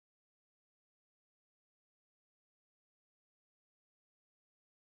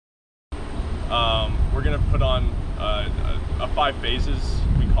put on a 5 phases,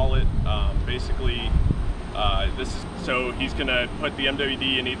 we call it. Basically, so he's gonna put the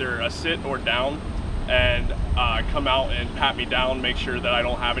MWD in either a sit or down, and come out and pat me down, make sure that I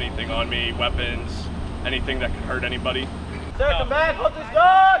don't have anything on me, weapons, anything that could hurt anybody. Sir, come back, hold this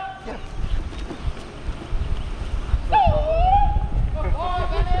dog!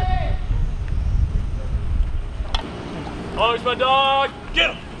 Oh, he's my dog!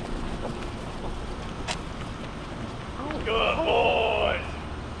 Get him! Good boys!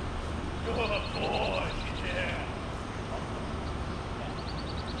 Good boys! Yeah!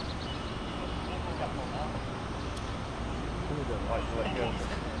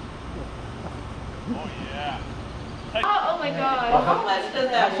 Oh yeah! Oh my God! How much does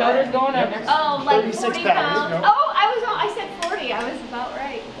that Shoulders going up. Oh, like 40 36 pounds. pounds. Oh, I said 40. I was about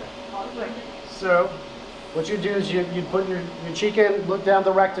right. So what you do is you put your cheek in, look down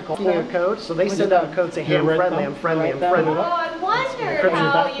the rectical, a code. So they send out a code saying, hey, I'm friendly, I'm friendly, I'm friendly. Oh, I wondered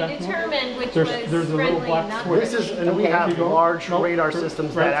how you determined which was friendly and not friendly. This is, and we have large radar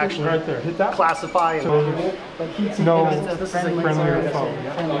systems that actually classify and this is a friendly or foe.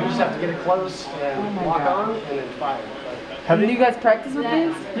 You just have to get it close and lock on and then fire. Have you guys practiced with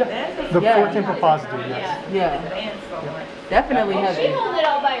these? Yeah. The 4-tempo positive, yes. Yeah. Definitely have She held it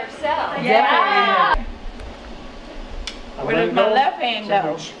all by herself. Yeah. Where does my left hand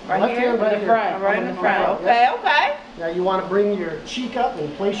go? Right here? Right in the front. Right in the front. Okay, okay. Now you want to bring your cheek up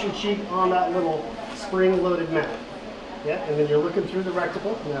and place your cheek on that little spring-loaded mat. Yeah, and then you're looking through the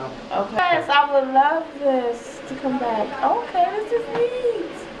rectical. Now. Okay. Yes, I would love this to come back. Okay, this is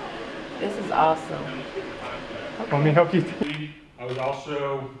neat. This is awesome. Let me help you. I was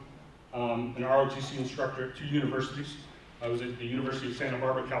also an ROTC instructor at 2 universities. I was at the University of Santa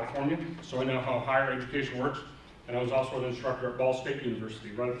Barbara, California, so I know how higher education works. And I was also an instructor at Ball State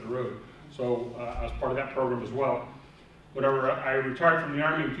University, right up the road. So I was part of that program as well. Whenever I retired from the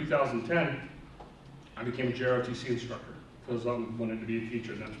Army in 2010, I became a JROTC instructor because I wanted to be a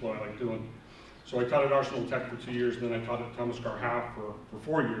teacher, and that's what I like doing. So I taught at Arsenal Tech for 2 years, and then I taught at Thomas Carr Half for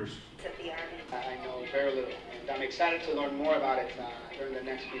 4 years. I know very little, and I'm excited to learn more about it during the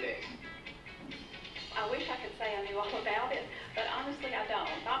next few days. I wish I could say I knew all about it, but honestly I don't.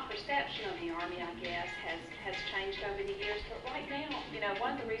 My perception of the Army, I guess, has changed over the years, but right now, you know,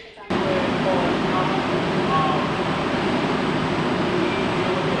 one of the reasons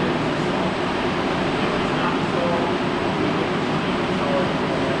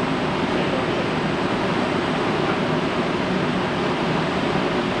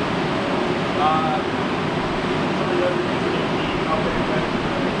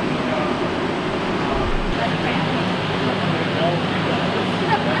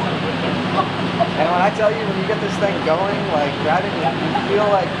And when I tell you, when you get this thing going, like grabbing, you feel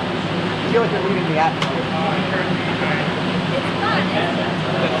like you're leaving the atmosphere.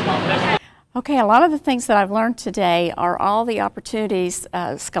 Okay, a lot of the things that I've learned today are all the opportunities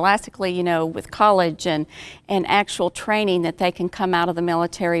scholastically, you know, with college and actual training that they can come out of the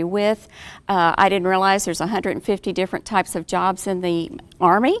military with. I didn't realize there's 150 different types of jobs in the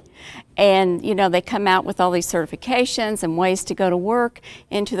Army, and you know, they come out with all these certifications and ways to go to work,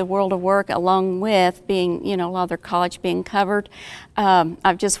 into the world of work, along with being, you know, a lot of their college being covered.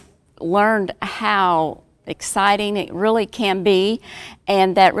 I've just learned how exciting it really can be,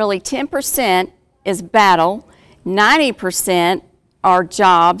 and that really 10% is battle, 90% are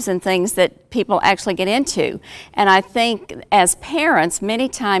jobs and things that people actually get into. And I think as parents, many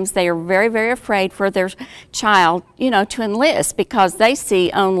times they are very, very afraid for their child, you know, to enlist because they see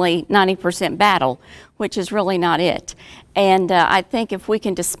only 90% battle, which is really not it. And I think if we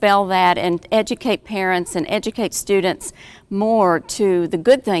can dispel that and educate parents and educate students more to the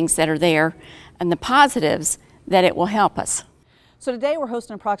good things that are there and the positives, that it will help us. So today we're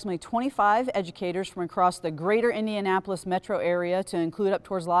hosting approximately 25 educators from across the greater Indianapolis metro area, to include up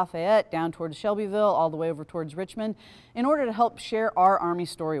towards Lafayette, down towards Shelbyville, all the way over towards Richmond, in order to help share our Army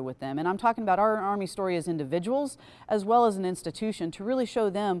story with them. And I'm talking about our Army story as individuals as well as an institution, to really show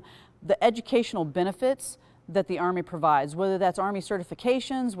them the educational benefits that the Army provides, whether that's Army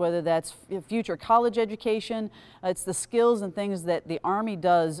certifications, whether that's future college education. It's the skills and things that the Army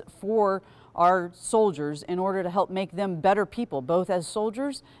does for our soldiers in order to help make them better people, both as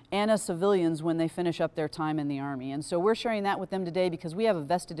soldiers and as civilians when they finish up their time in the Army. And so we're sharing that with them today because we have a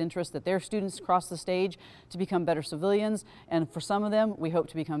vested interest that their students cross the stage to become better civilians, and for some of them, we hope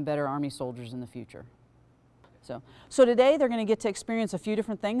to become better Army soldiers in the future. So today they're going to get to experience a few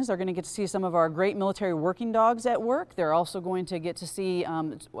different things. They're going to get to see some of our great military working dogs at work. They're also going to get to see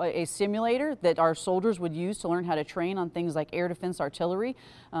a simulator that our soldiers would use to learn how to train on things like air defense artillery,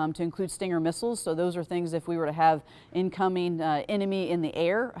 to include Stinger missiles. So those are things if we were to have incoming enemy in the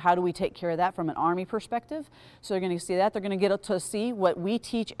air, how do we take care of that from an Army perspective? So they're going to see that. They're going to get to see what we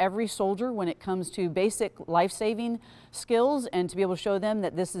teach every soldier when it comes to basic life-saving skills, and to be able to show them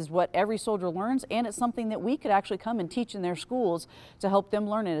that this is what every soldier learns, and it's something that we could actually come and teach in their schools to help them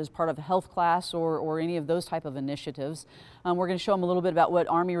learn it as part of a health class or any of those type of initiatives. We're going to show them a little bit about what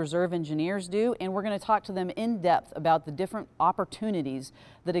Army Reserve engineers do, and we're going to talk to them in depth about the different opportunities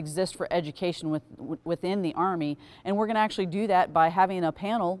that exist for education within the Army. And we're going to actually do that by having a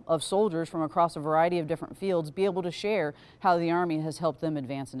panel of soldiers from across a variety of different fields be able to share how the Army has helped them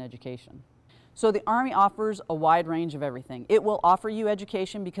advance in education. So the Army offers a wide range of everything. It will offer you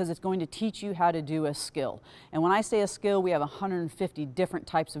education because it's going to teach you how to do a skill. And when I say a skill, we have 150 different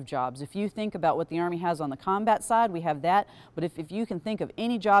types of jobs. If you think about what the Army has on the combat side, we have that. But if you can think of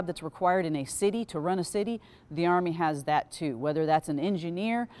any job that's required in a city to run a city, the Army has that too. Whether that's an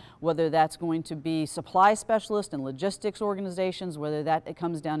engineer, whether that's going to be supply specialist and logistics organizations, whether that it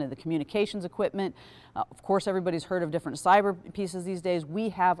comes down to the communications equipment. Of course, everybody's heard of different cyber pieces these days. We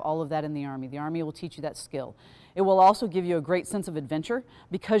have all of that in the Army. The Army will teach you that skill. It will also give you a great sense of adventure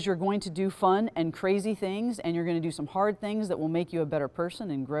because you're going to do fun and crazy things, and you're going to do some hard things that will make you a better person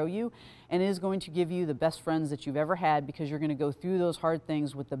and grow you. And it is going to give you the best friends that you've ever had because you're going to go through those hard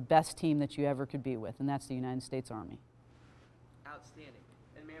things with the best team that you ever could be with, and that's the United States Army. Outstanding.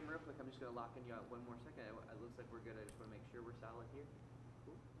 And ma'am, real quick, I'm just going to lock in you out one more second. It looks like we're good. I just want to make sure we're solid here.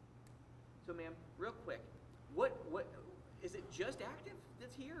 Cool. So ma'am, real quick, what is it just active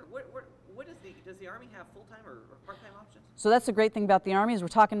that's here? What is does the Army have full-time or part-time options? So that's the great thing about the Army is we're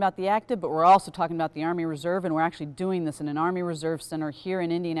talking about the active, but we're also talking about the Army Reserve, and we're actually doing this in an Army Reserve Center here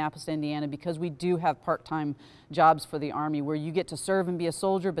in Indianapolis, Indiana, because we do have part-time jobs for the Army where you get to serve and be a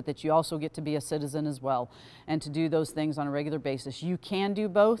soldier, but that you also get to be a citizen as well, and to do those things on a regular basis. You can do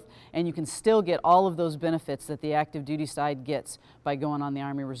both, and you can still get all of those benefits that the active duty side gets by going on the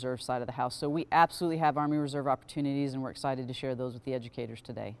Army Reserve side of the house. So we absolutely have Army Reserve opportunities, and we're excited to share those with the educators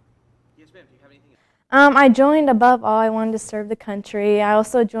today. Yes, ma'am. Do you have anything? I joined above all. I wanted to serve the country. I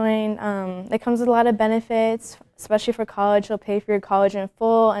also joined, it comes with a lot of benefits, especially for college. They'll pay for your college in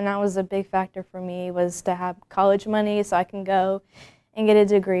full, and that was a big factor for me, was to have college money so I can go and get a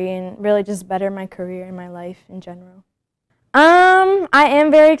degree and really just better my career and my life in general. I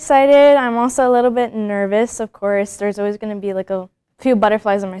am very excited. I'm also a little bit nervous, of course. There's always going to be like a few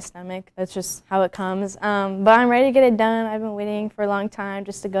butterflies in my stomach. That's just how it comes. But I'm ready to get it done. I've been waiting for a long time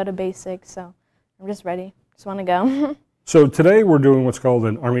just to go to basic, so I'm just ready. Just want to go. So today we're doing what's called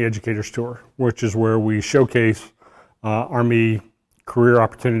an Army Educators Tour, which is where we showcase Army career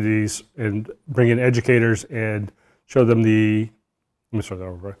opportunities and bring in educators and show them the. Let me start that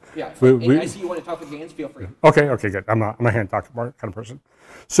over. Yeah, I see you want to talk with your hands. Feel free. Okay, good. I'm a hand talking kind of person.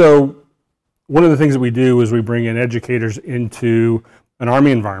 So one of the things that we do is we bring in educators into an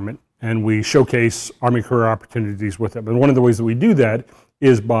Army environment and we showcase Army career opportunities with them. And one of the ways that we do that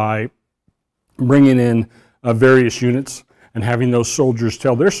is by bringing in various units and having those soldiers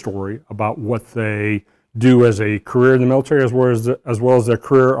tell their story about what they do as a career in the military as well as their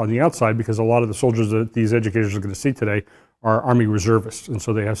career on the outside, because a lot of the soldiers that these educators are going to see today are Army reservists, and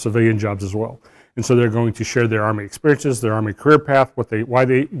so they have civilian jobs as well. And so they're going to share their Army experiences, their Army career path, what they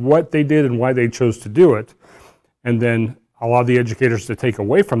did and why they chose to do it, and then allow the educators to take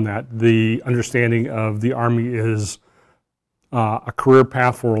away from that the understanding of the Army is a career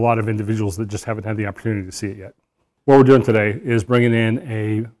path for a lot of individuals that just haven't had the opportunity to see it yet. What we're doing today is bringing in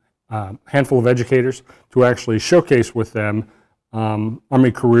a handful of educators to actually showcase with them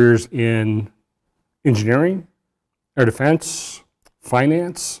Army careers in engineering, air defense,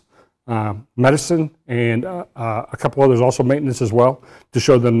 finance, medicine, and a couple others, also maintenance as well, to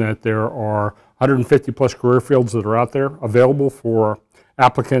show them that there are 150 plus career fields that are out there available for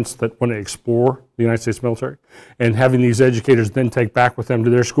applicants that want to explore the United States military, and having these educators then take back with them to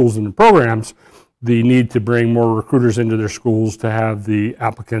their schools and their programs the need to bring more recruiters into their schools to have the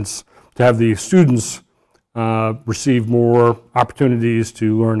applicants, to have the students receive more opportunities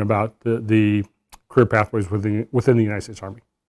to learn about the career pathways within the United States Army.